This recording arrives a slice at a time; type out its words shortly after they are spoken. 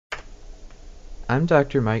I'm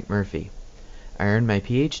Dr. Mike Murphy. I earned my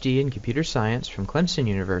PhD in computer science from Clemson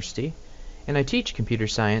University, and I teach computer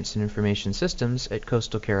science and information systems at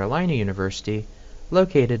Coastal Carolina University,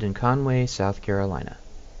 located in Conway, South Carolina.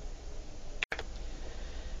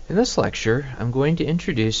 In this lecture, I'm going to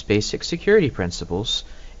introduce basic security principles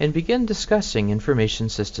and begin discussing information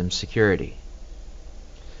systems security.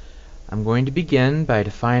 I'm going to begin by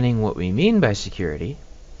defining what we mean by security,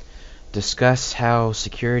 discuss how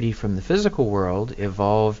security from the physical world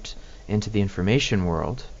evolved into the information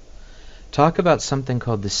world, talk about something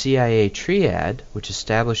called the CIA triad, which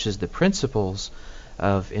establishes the principles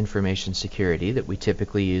of information security that we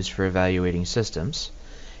typically use for evaluating systems,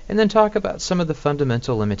 and then talk about some of the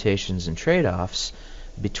fundamental limitations and trade-offs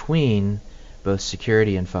between both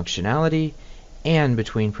security and functionality and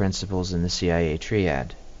between principles in the CIA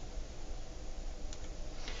triad.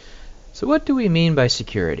 So what do we mean by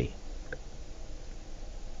security?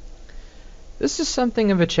 This is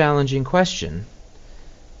something of a challenging question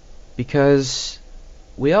because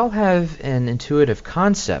we all have an intuitive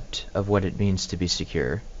concept of what it means to be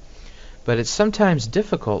secure, but it's sometimes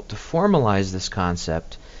difficult to formalize this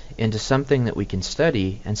concept into something that we can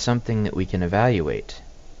study and something that we can evaluate.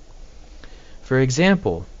 For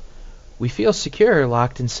example, we feel secure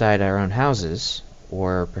locked inside our own houses,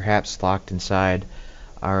 or perhaps locked inside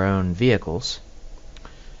our own vehicles,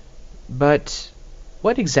 but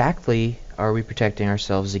what exactly are we protecting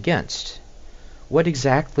ourselves against? What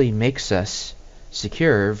exactly makes us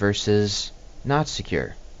secure versus not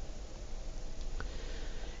secure?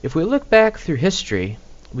 If we look back through history,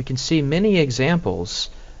 we can see many examples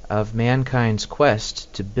of mankind's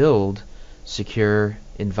quest to build secure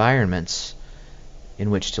environments in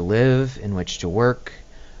which to live, in which to work,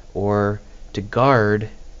 or to guard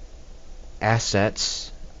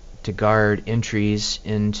assets, to guard entries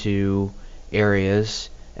into areas,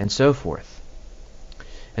 and so forth.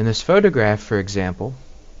 In this photograph, for example,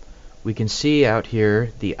 we can see out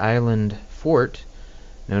here the island fort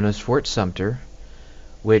known as Fort Sumter,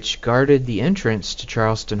 which guarded the entrance to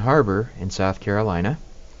Charleston Harbor in South Carolina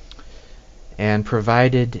and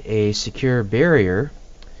provided a secure barrier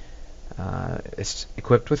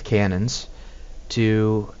equipped with cannons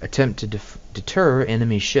to attempt to deter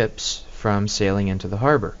enemy ships from sailing into the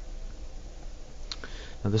harbor.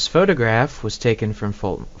 Now, this photograph was taken from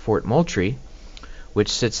Fort Moultrie,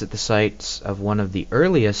 which sits at the site of one of the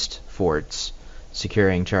earliest forts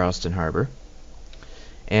securing Charleston Harbor.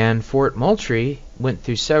 And Fort Moultrie went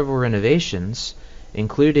through several renovations,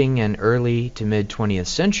 including an early to mid 20th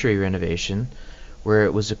century renovation where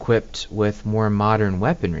it was equipped with more modern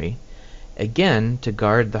weaponry, again to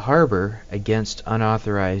guard the harbor against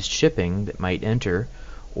unauthorized shipping that might enter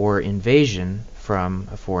or invasion from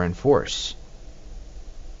a foreign force.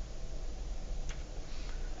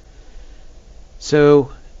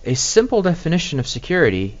 So, a simple definition of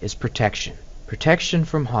security is protection. Protection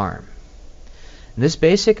from harm. And this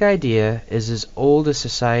basic idea is as old as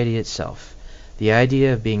society itself. The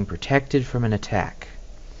idea of being protected from an attack.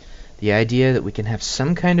 The idea that we can have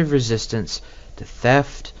some kind of resistance to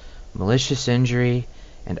theft, malicious injury,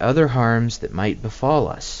 and other harms that might befall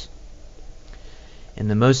us. In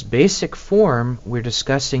the most basic form, we're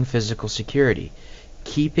discussing physical security,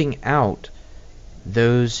 keeping out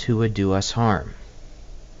those who would do us harm.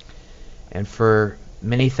 And for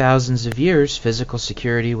many thousands of years, physical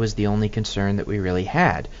security was the only concern that we really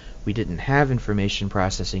had. We didn't have information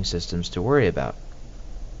processing systems to worry about.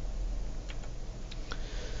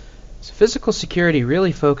 So physical security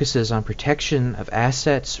really focuses on protection of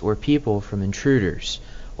assets or people from intruders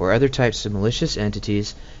or other types of malicious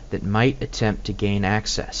entities that might attempt to gain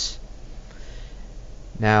access.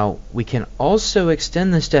 Now, we can also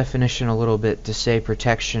extend this definition a little bit to say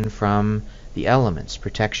protection from the elements,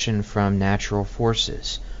 protection from natural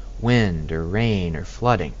forces, wind or rain or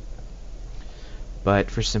flooding.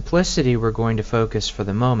 But for simplicity, we're going to focus for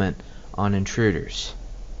the moment on intruders.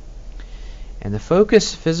 And the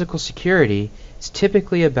focus of physical security is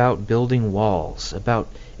typically about building walls, about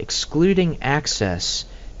excluding access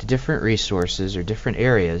to different resources or different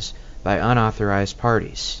areas by unauthorized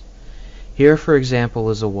parties. Here, for example,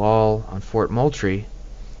 is a wall on Fort Moultrie,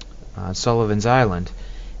 Sullivan's Island,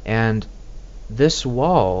 and this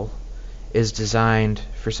wall is designed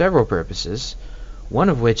for several purposes, one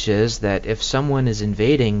of which is that if someone is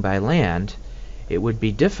invading by land, it would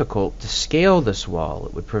be difficult to scale this wall.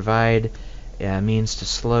 It would provide a means to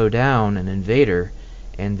slow down an invader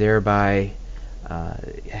and thereby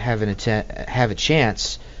have a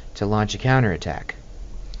chance to launch a counterattack.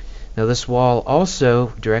 Now, this wall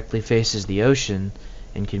also directly faces the ocean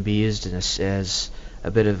and can be used as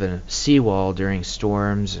a bit of a seawall during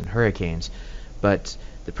storms and hurricanes, but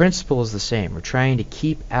the principle is the same. We're trying to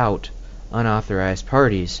keep out unauthorized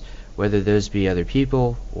parties, whether those be other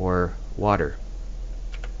people or water.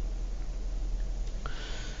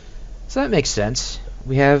 So that makes sense.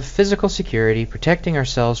 We have physical security, protecting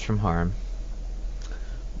ourselves from harm.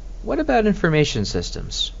 What about information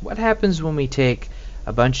systems? What happens when we take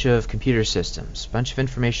a bunch of computer systems, a bunch of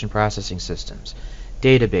information processing systems,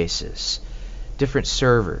 databases, different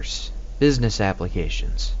servers, business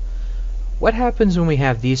applications? What happens when we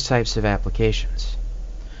have these types of applications?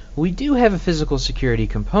 We do have a physical security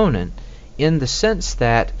component in the sense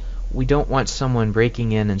that we don't want someone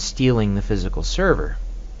breaking in and stealing the physical server.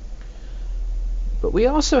 But we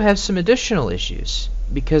also have some additional issues,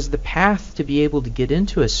 because the path to be able to get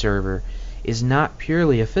into a server is not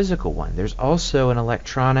purely a physical one. There's also an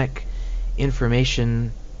electronic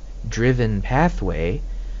information-driven pathway,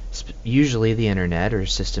 usually the internet or a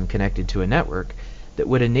system connected to a network, that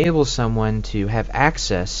would enable someone to have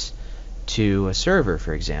access to a server,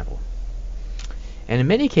 for example. And in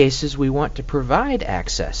many cases, we want to provide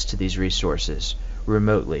access to these resources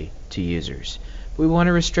remotely to users. We want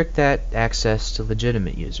to restrict that access to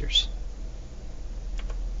legitimate users.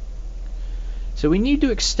 So we need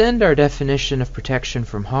to extend our definition of protection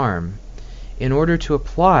from harm in order to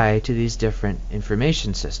apply to these different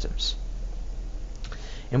information systems.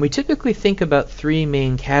 And we typically think about three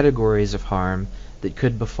main categories of harm that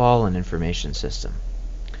could befall an information system.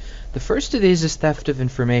 The first of these is theft of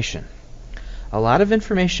information. A lot of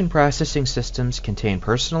information processing systems contain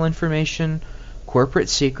personal information, corporate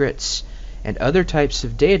secrets, and other types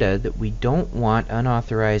of data that we don't want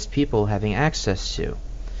unauthorized people having access to.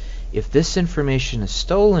 If this information is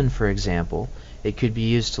stolen, for example, it could be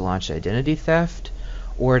used to launch identity theft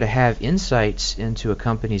or to have insights into a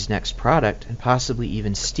company's next product and possibly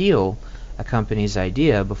even steal a company's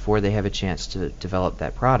idea before they have a chance to develop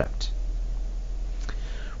that product.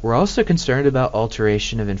 We're also concerned about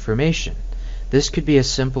alteration of information. This could be as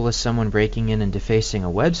simple as someone breaking in and defacing a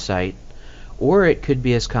website, or it could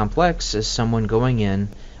be as complex as someone going in,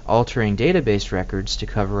 altering database records to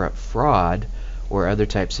cover up fraud or other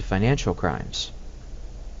types of financial crimes.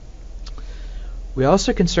 We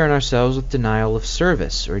also concern ourselves with denial of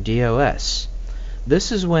service, or DOS.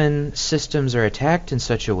 This is when systems are attacked in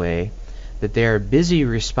such a way that they are busy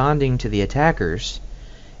responding to the attackers,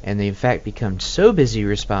 and they in fact become so busy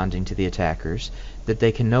responding to the attackers that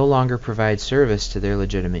they can no longer provide service to their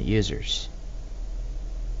legitimate users.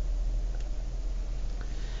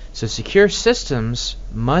 So secure systems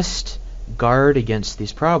must guard against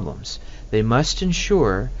these problems. They must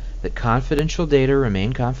ensure that confidential data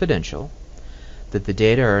remain confidential, that the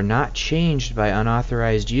data are not changed by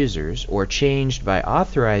unauthorized users or changed by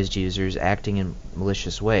authorized users acting in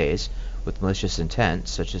malicious ways with malicious intent,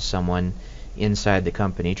 such as someone inside the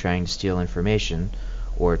company trying to steal information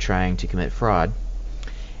or trying to commit fraud.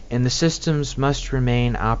 And the systems must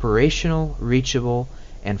remain operational, reachable,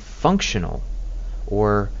 and functional,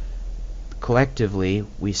 or collectively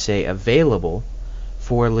we say available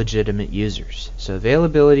for legitimate users. So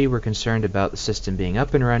availability, we're concerned about the system being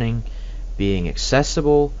up and running, being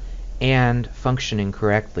accessible, and functioning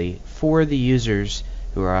correctly for the users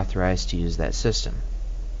who are authorized to use that system.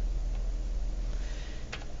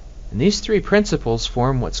 And these three principles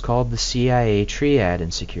form what's called the CIA triad in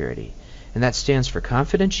security, and that stands for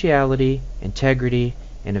confidentiality, integrity,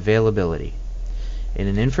 and availability. In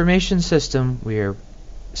an information system, we are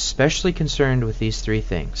especially concerned with these three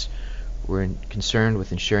things. We're concerned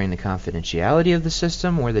with ensuring the confidentiality of the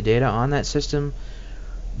system or the data on that system,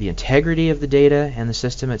 the integrity of the data and the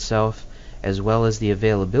system itself, as well as the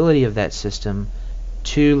availability of that system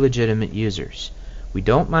to legitimate users. We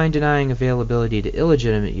don't mind denying availability to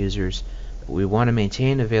illegitimate users, but we want to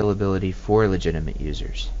maintain availability for legitimate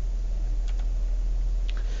users.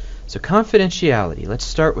 So confidentiality. Let's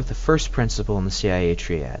start with the first principle in the CIA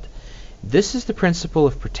triad. This is the principle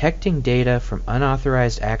of protecting data from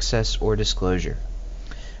unauthorized access or disclosure.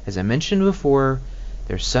 As I mentioned before,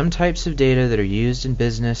 there are some types of data that are used in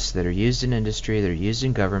business, that are used in industry, that are used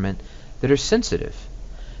in government, that are sensitive.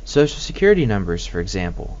 Social security numbers, for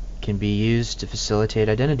example, can be used to facilitate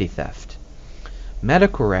identity theft.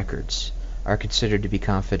 Medical records are considered to be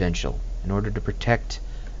confidential in order to protect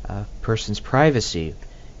a person's privacy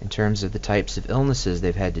in terms of the types of illnesses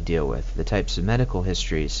they've had to deal with, the types of medical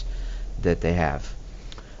histories that they have.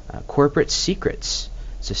 Corporate secrets,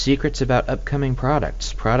 so secrets about upcoming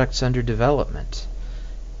products, products under development,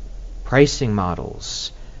 pricing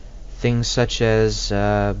models, things such as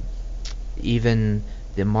even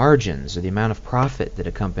the margins or the amount of profit that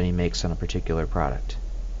a company makes on a particular product.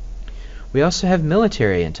 We also have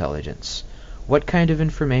military intelligence, What kind of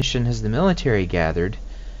information has the military gathered?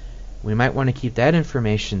 We might want to keep that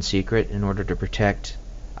information secret in order to protect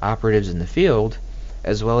operatives in the field,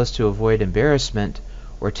 as well as to avoid embarrassment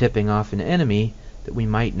or tipping off an enemy that we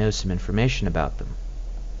might know some information about them.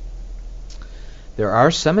 There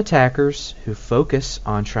are some attackers who focus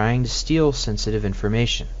on trying to steal sensitive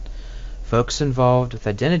information. Folks involved with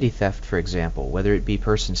identity theft, for example, whether it be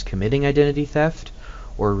persons committing identity theft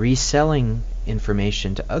or reselling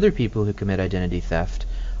information to other people who commit identity theft,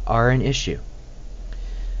 are an issue.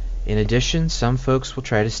 In addition, some folks will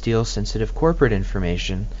try to steal sensitive corporate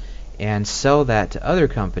information and sell that to other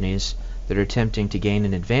companies that are attempting to gain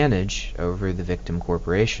an advantage over the victim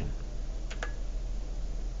corporation.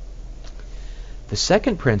 The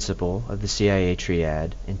second principle of the CIA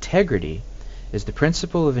triad, integrity, is the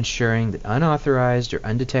principle of ensuring that unauthorized or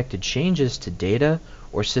undetected changes to data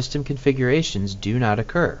or system configurations do not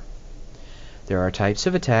occur. There are types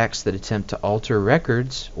of attacks that attempt to alter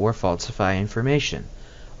records or falsify information,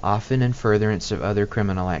 often in furtherance of other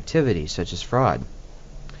criminal activities, such as fraud.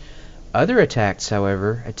 Other attacks,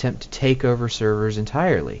 however, attempt to take over servers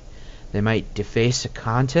entirely. They might deface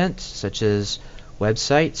content, such as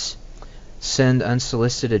websites, send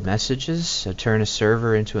unsolicited messages, so turn a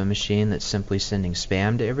server into a machine that's simply sending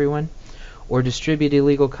spam to everyone, or distribute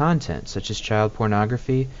illegal content, such as child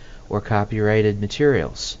pornography or copyrighted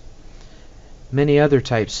materials. Many other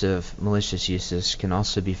types of malicious uses can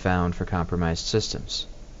also be found for compromised systems.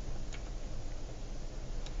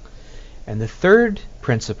 And the third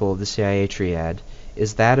principle of the CIA triad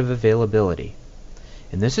is that of availability.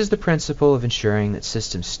 And this is the principle of ensuring that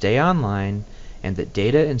systems stay online and that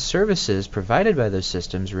data and services provided by those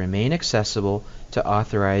systems remain accessible to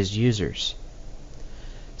authorized users.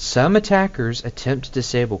 Some attackers attempt to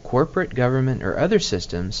disable corporate, government, or other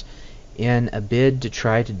systems in a bid to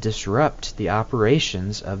try to disrupt the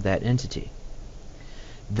operations of that entity.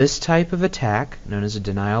 This type of attack, known as a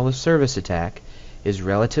denial of service attack, is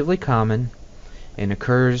relatively common and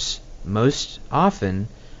occurs most often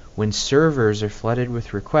when servers are flooded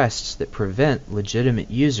with requests that prevent legitimate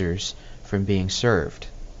users from being served.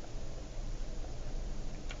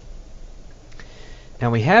 Now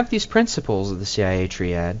we have these principles of the CIA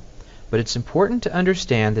triad, but it's important to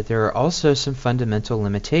understand that there are also some fundamental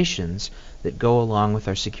limitations that go along with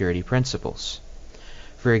our security principles.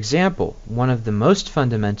 For example, one of the most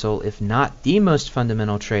fundamental, if not the most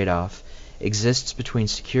fundamental trade-off exists between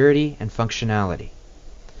security and functionality.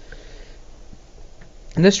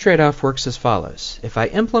 And this trade-off works as follows. If I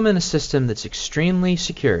implement a system that's extremely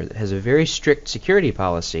secure, that has a very strict security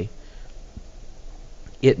policy,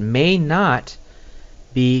 it may not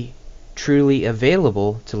be truly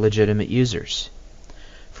available to legitimate users.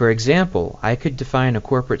 For example, I could define a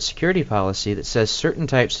corporate security policy that says certain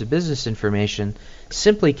types of business information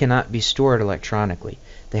simply cannot be stored electronically.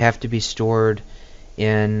 They have to be stored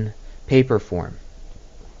in paper form.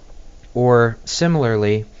 Or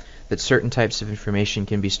similarly, that certain types of information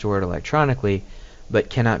can be stored electronically but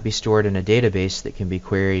cannot be stored in a database that can be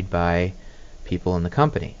queried by people in the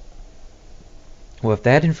company. Well, if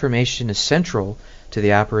that information is central to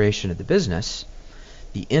the operation of the business,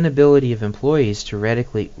 the inability of employees to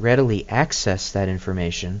readily access that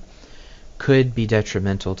information could be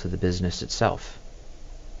detrimental to the business itself.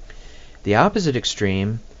 The opposite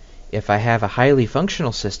extreme, if I have a highly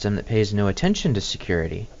functional system that pays no attention to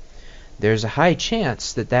security, there's a high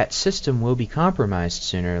chance that that system will be compromised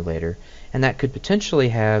sooner or later, and that could potentially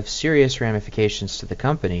have serious ramifications to the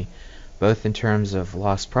company, both in terms of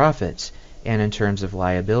lost profits and in terms of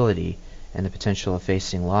liability and the potential of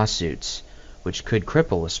facing lawsuits, which could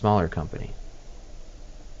cripple a smaller company.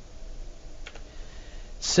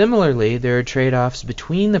 Similarly, there are trade-offs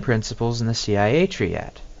between the principles in the CIA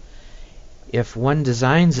triad. If one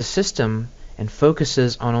designs a system and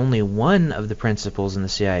focuses on only one of the principles in the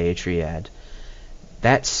CIA triad,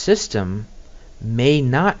 that system may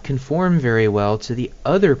not conform very well to the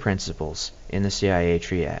other principles in the CIA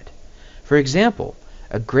triad. For example,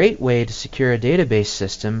 a great way to secure a database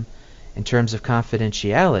system in terms of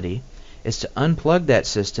confidentiality is to unplug that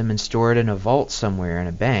system and store it in a vault somewhere in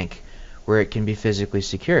a bank where it can be physically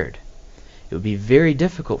secured. It would be very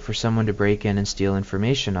difficult for someone to break in and steal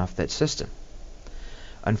information off that system.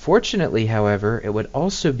 Unfortunately, however, it would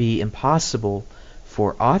also be impossible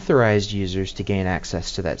for authorized users to gain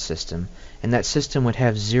access to that system, and that system would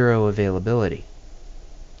have zero availability.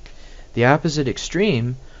 The opposite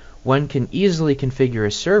extreme, one can easily configure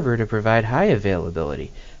a server to provide high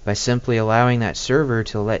availability by simply allowing that server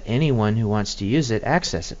to let anyone who wants to use it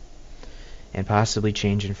access it, and possibly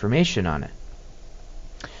change information on it.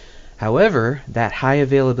 However, that high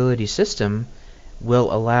availability system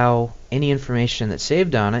will allow any information that's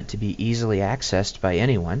saved on it to be easily accessed by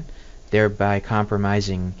anyone, thereby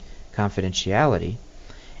compromising confidentiality.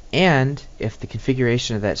 And if the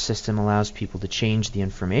configuration of that system allows people to change the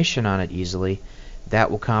information on it easily,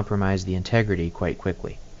 that will compromise the integrity quite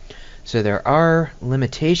quickly. So there are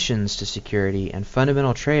limitations to security and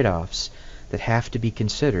fundamental trade-offs that have to be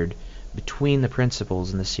considered between the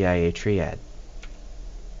principles in the CIA triad.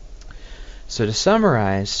 So to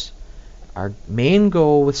summarize, our main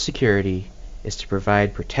goal with security is to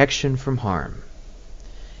provide protection from harm.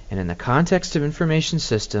 And in the context of information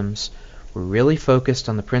systems, we're really focused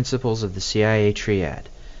on the principles of the CIA triad: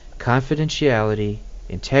 confidentiality,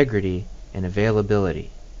 integrity, and availability.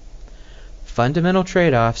 Fundamental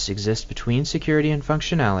trade-offs exist between security and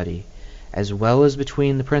functionality, as well as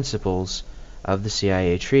between the principles of the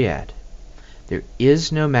CIA triad. There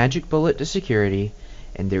is no magic bullet to security,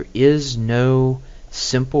 and there is no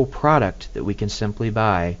simple product that we can simply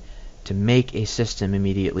buy to make a system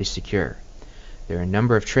immediately secure. There are a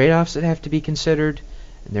number of trade-offs that have to be considered,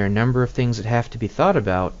 and there are a number of things that have to be thought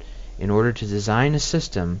about in order to design a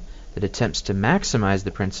system that attempts to maximize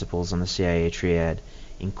the principles on the CIA triad,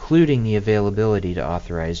 including the availability to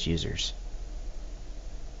authorized users.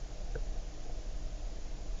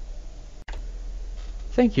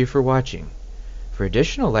 Thank you for watching. For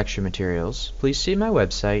additional lecture materials, please see my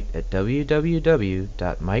website at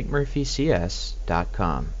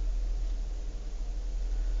www.mikemurphycs.com.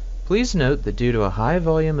 Please note that due to a high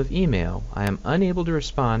volume of email, I am unable to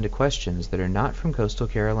respond to questions that are not from Coastal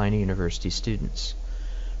Carolina University students.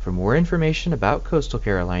 For more information about Coastal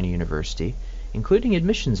Carolina University, including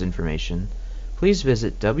admissions information, please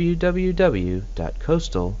visit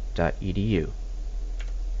www.coastal.edu.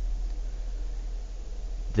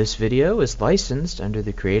 This video is licensed under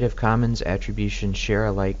the Creative Commons Attribution Share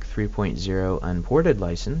Alike 3.0 Unported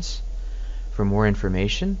license. For more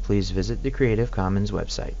information, please visit the Creative Commons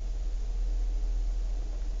website.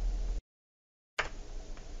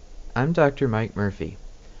 I'm Dr. Mike Murphy.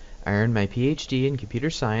 I earned my PhD in computer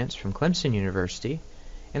science from Clemson University,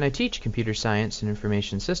 and I teach computer science and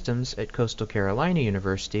information systems at Coastal Carolina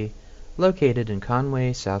University, located in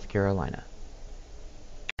Conway, South Carolina.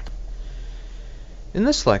 In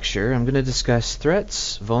this lecture, I'm going to discuss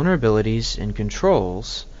threats, vulnerabilities, and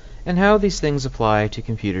controls, and how these things apply to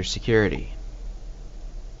computer security.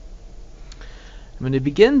 I'm going to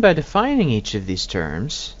begin by defining each of these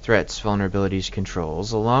terms, threats, vulnerabilities,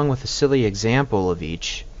 controls, along with a silly example of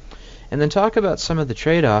each, and then talk about some of the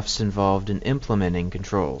trade-offs involved in implementing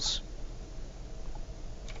controls.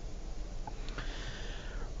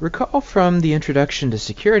 Recall from the Introduction to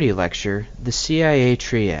Security lecture the CIA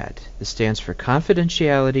triad. This stands for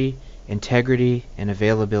confidentiality, integrity, and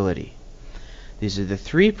availability. These are the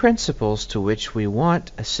three principles to which we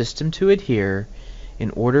want a system to adhere in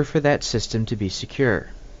order for that system to be secure.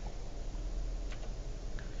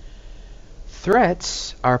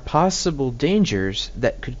 Threats are possible dangers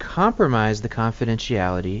that could compromise the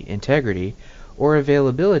confidentiality, integrity, or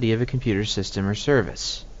availability of a computer system or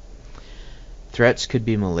service. Threats could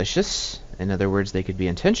be malicious. In other words, they could be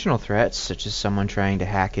intentional threats, such as someone trying to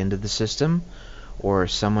hack into the system or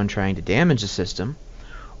someone trying to damage the system,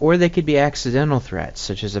 or they could be accidental threats,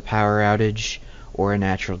 such as a power outage or a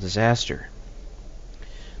natural disaster.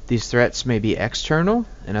 These threats may be external.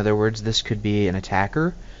 In other words, this could be an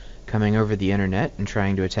attacker coming over the internet and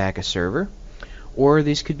trying to attack a server, or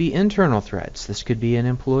these could be internal threats. This could be an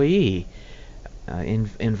employee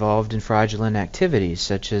involved in fraudulent activities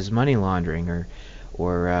such as money laundering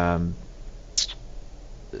or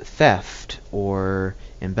theft or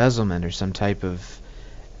embezzlement or some type of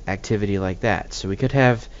activity like that. So we could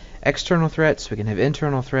have external threats, we can have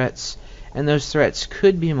internal threats, and those threats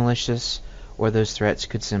could be malicious or those threats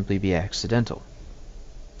could simply be accidental.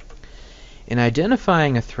 In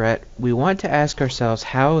identifying a threat, we want to ask ourselves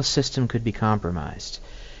how a system could be compromised.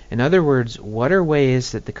 In other words, what are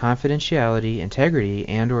ways that the confidentiality, integrity,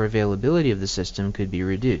 and/or availability of the system could be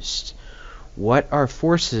reduced? What are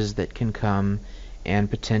forces that can come and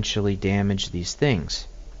potentially damage these things?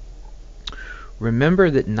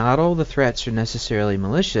 Remember that not all the threats are necessarily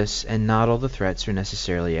malicious, and not all the threats are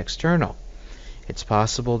necessarily external. It's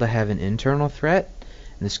possible to have an internal threat,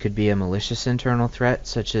 and this could be a malicious internal threat,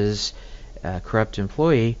 such as a corrupt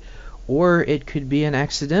employee, or it could be an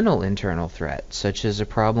accidental internal threat, such as a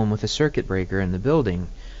problem with a circuit breaker in the building.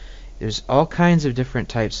 There's all kinds of different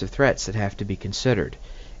types of threats that have to be considered,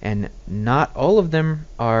 and not all of them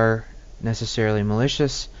are necessarily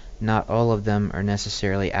malicious, not all of them are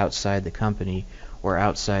necessarily outside the company or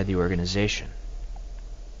outside the organization.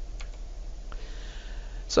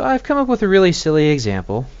 So I've come up with a really silly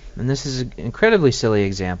example. and this is an incredibly silly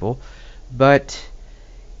example, but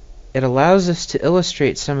it allows us to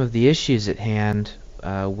illustrate some of the issues at hand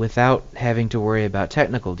without having to worry about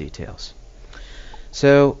technical details.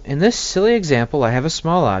 So in this silly example, I have a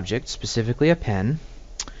small object, specifically a pen,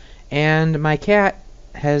 and my cat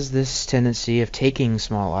has this tendency of taking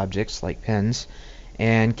small objects like pens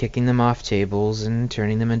and kicking them off tables and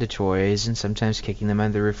turning them into toys, and sometimes kicking them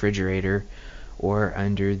under the refrigerator or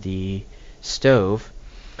under the stove.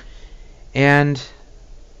 And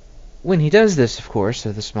when he does this, of course,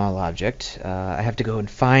 with a small object, I have to go and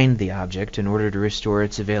find the object in order to restore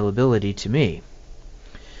its availability to me.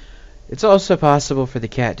 It's also possible for the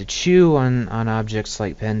cat to chew on objects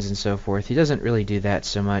like pens and so forth. He doesn't really do that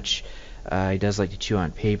so much. He does like to chew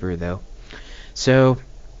on paper, though. So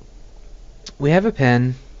we have a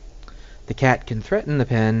pen. The cat can threaten the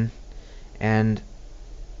pen, and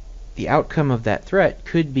the outcome of that threat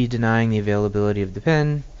could be denying the availability of the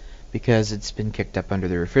pen because it's been kicked up under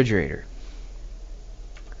the refrigerator.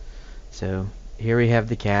 So here we have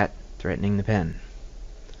the cat threatening the pen.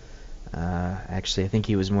 Actually, I think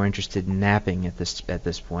he was more interested in napping at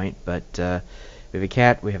this point, but we have a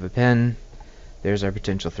cat, we have a pen, there's our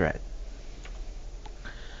potential threat.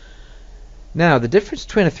 Now, the difference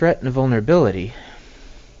between a threat and a vulnerability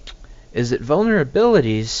is that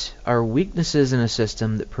vulnerabilities are weaknesses in a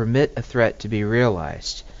system that permit a threat to be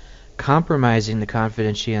realized, compromising the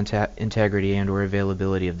confidentiality, integrity, and or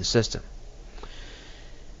availability of the system.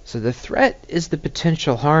 So the threat is the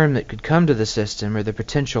potential harm that could come to the system or the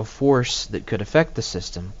potential force that could affect the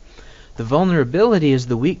system. The vulnerability is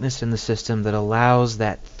the weakness in the system that allows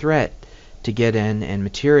that threat to get in and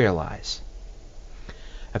materialize.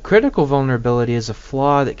 A critical vulnerability is a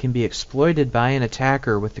flaw that can be exploited by an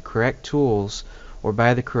attacker with the correct tools or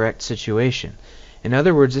by the correct situation. In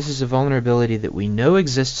other words, this is a vulnerability that we know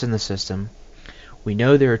exists in the system, we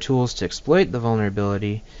know there are tools to exploit the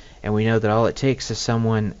vulnerability, and we know that all it takes is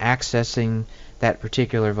someone accessing that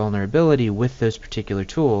particular vulnerability with those particular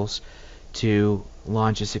tools to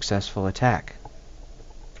launch a successful attack.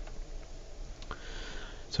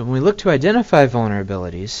 So when we look to identify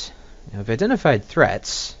vulnerabilities, we've identified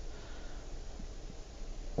threats.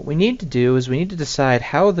 What we need to do is we need to decide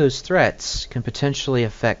how those threats can potentially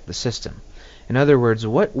affect the system. In other words,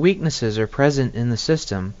 what weaknesses are present in the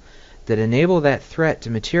system that enable that threat to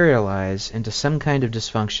materialize into some kind of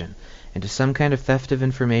dysfunction, into some kind of theft of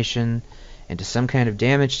information, into some kind of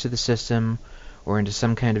damage to the system, or into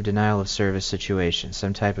some kind of denial of service situation,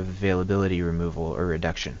 some type of availability removal or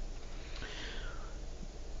reduction.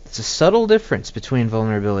 It's a subtle difference between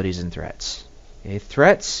vulnerabilities and threats. Okay?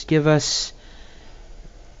 Threats give us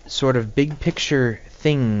sort of big picture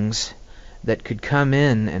things that could come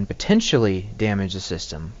in and potentially damage the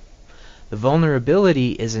system. The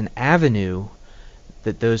vulnerability is an avenue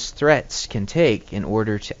that those threats can take in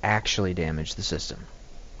order to actually damage the system.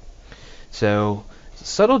 So, it's a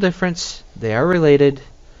subtle difference. They are related,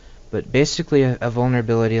 but basically a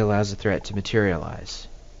vulnerability allows a threat to materialize.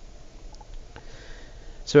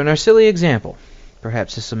 So in our silly example,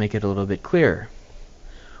 perhaps this will make it a little bit clearer.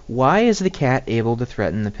 Why is the cat able to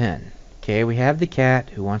threaten the pen? Okay, we have the cat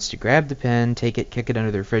who wants to grab the pen, take it, kick it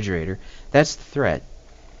under the refrigerator. That's the threat.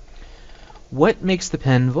 What makes the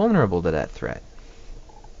pen vulnerable to that threat?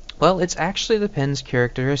 Well, it's actually the pen's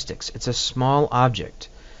characteristics. It's a small object.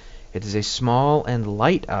 It is a small and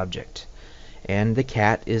light object. And the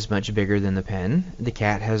cat is much bigger than the pen. The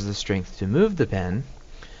cat has the strength to move the pen.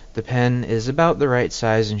 The pen is about the right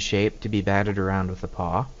size and shape to be batted around with a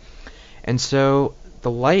paw. And so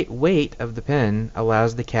the light weight of the pen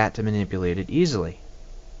allows the cat to manipulate it easily.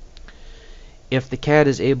 If the cat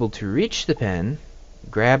is able to reach the pen,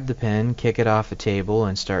 grab the pen, kick it off a table,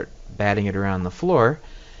 and start batting it around the floor,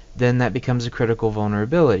 then that becomes a critical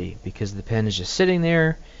vulnerability because the pen is just sitting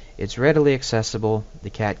there, it's readily accessible, the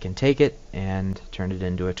cat can take it and turn it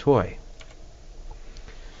into a toy.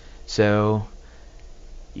 So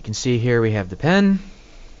you can see here we have the pen,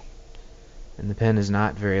 and the pen is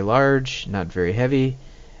not very large, not very heavy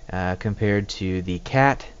compared to the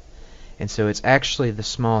cat, and so it's actually the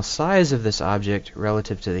small size of this object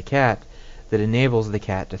relative to the cat that enables the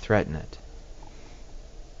cat to threaten it.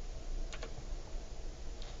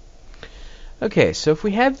 Okay, so if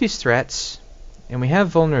we have these threats and we have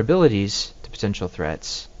vulnerabilities to potential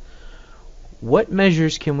threats, what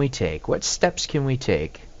measures can we take? What steps can we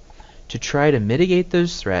take to try to mitigate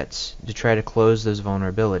those threats, to try to close those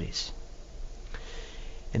vulnerabilities?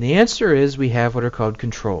 And the answer is we have what are called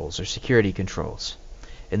controls or security controls.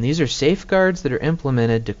 And these are safeguards that are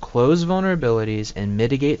implemented to close vulnerabilities and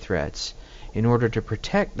mitigate threats in order to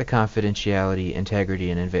protect the confidentiality,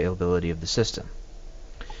 integrity, and availability of the system.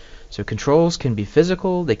 So controls can be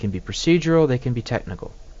physical, they can be procedural, they can be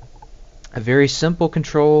technical. A very simple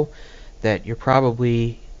control that you're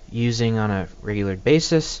probably using on a regular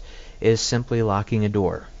basis is simply locking a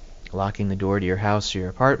door. Locking the door to your house or your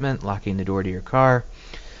apartment, locking the door to your car.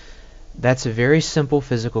 That's a very simple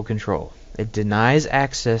physical control. It denies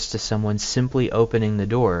access to someone simply opening the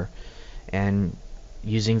door and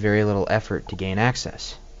using very little effort to gain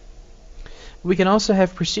access. We can also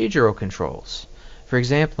have procedural controls. For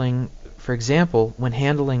example, when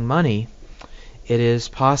handling money, it is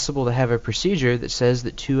possible to have a procedure that says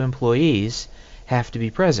that 2 employees have to be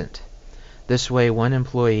present. This way, one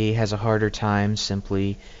employee has a harder time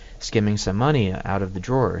simply skimming some money out of the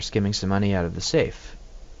drawer, skimming some money out of the safe.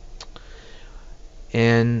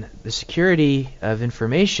 In the security of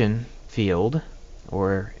information field,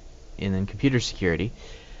 or in computer security,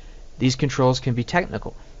 these controls can be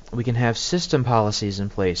technical. We can have system policies in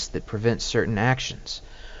place that prevent certain actions.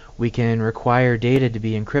 We can require data to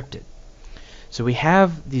be encrypted. So we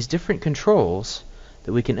have these different controls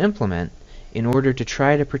that we can implement in order to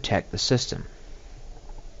try to protect the system.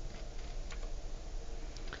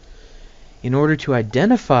 In order to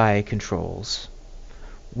identify controls,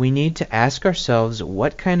 we need to ask ourselves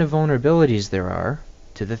what kind of vulnerabilities there are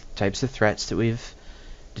to the types of threats that we've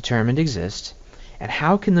determined exist, and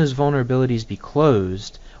how can those vulnerabilities be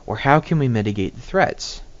closed, or how can we mitigate the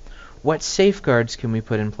threats? What safeguards can we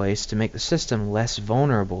put in place to make the system less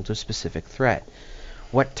vulnerable to a specific threat?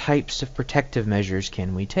 What types of protective measures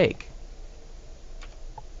can we take?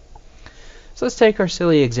 So let's take our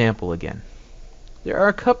silly example again. There are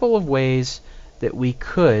a couple of ways that we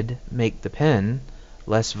could make the pen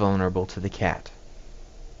less vulnerable to the cat.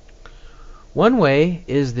 One way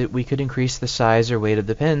is that we could increase the size or weight of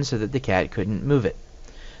the pen so that the cat couldn't move it.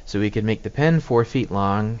 So we could make the pen 4 feet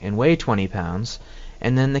long and weigh 20 pounds,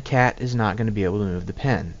 and then the cat is not going to be able to move the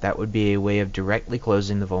pen. That would be a way of directly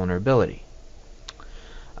closing the vulnerability.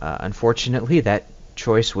 Unfortunately, that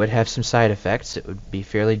choice would have some side effects. It would be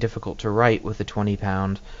fairly difficult to write with a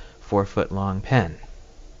 20-pound, 4-foot-long pen.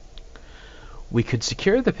 We could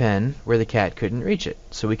secure the pen where the cat couldn't reach it,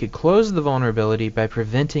 so we could close the vulnerability by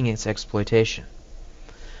preventing its exploitation.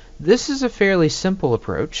 This is a fairly simple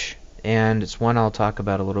approach, and it's one I'll talk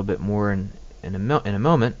about a little bit more in a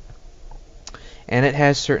moment, and it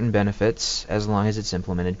has certain benefits as long as it's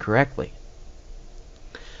implemented correctly.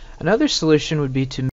 Another solution would be to